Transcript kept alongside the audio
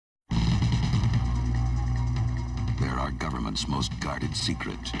our government's most guarded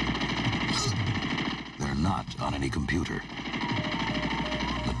secret. They're not on any computer.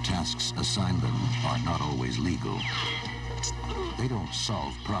 The tasks assigned them are not always legal. They don't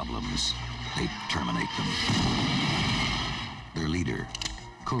solve problems, they terminate them. Their leader,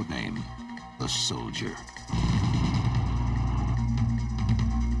 codename, the Soldier.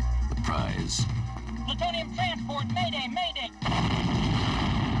 The prize. Plutonium transport, mayday, mayday!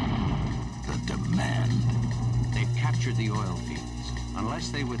 The demand. They've captured the oil fields. Unless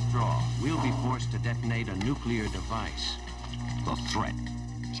they withdraw, we'll be forced to detonate a nuclear device. The threat.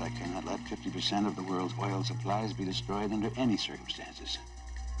 I cannot let 50% of the world's oil supplies be destroyed under any circumstances.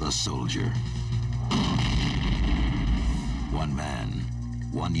 The Soldier. One man,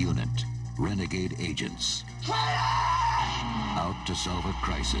 one unit, renegade agents. Out to solve a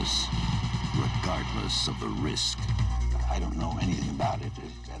crisis, regardless of the risk. I don't know anything about it.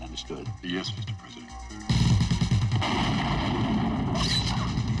 Is that understood? Yes, Mr. President.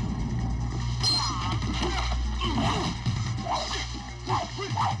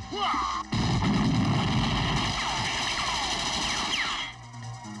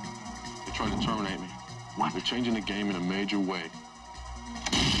 They tried to terminate me. What? They're changing the game in a major way.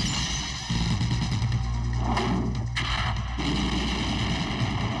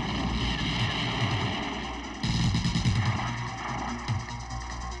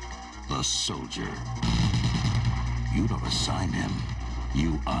 The Soldier. You don't assign him,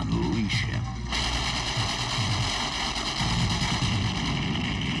 you unleash him.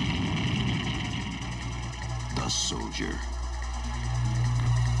 The Soldier.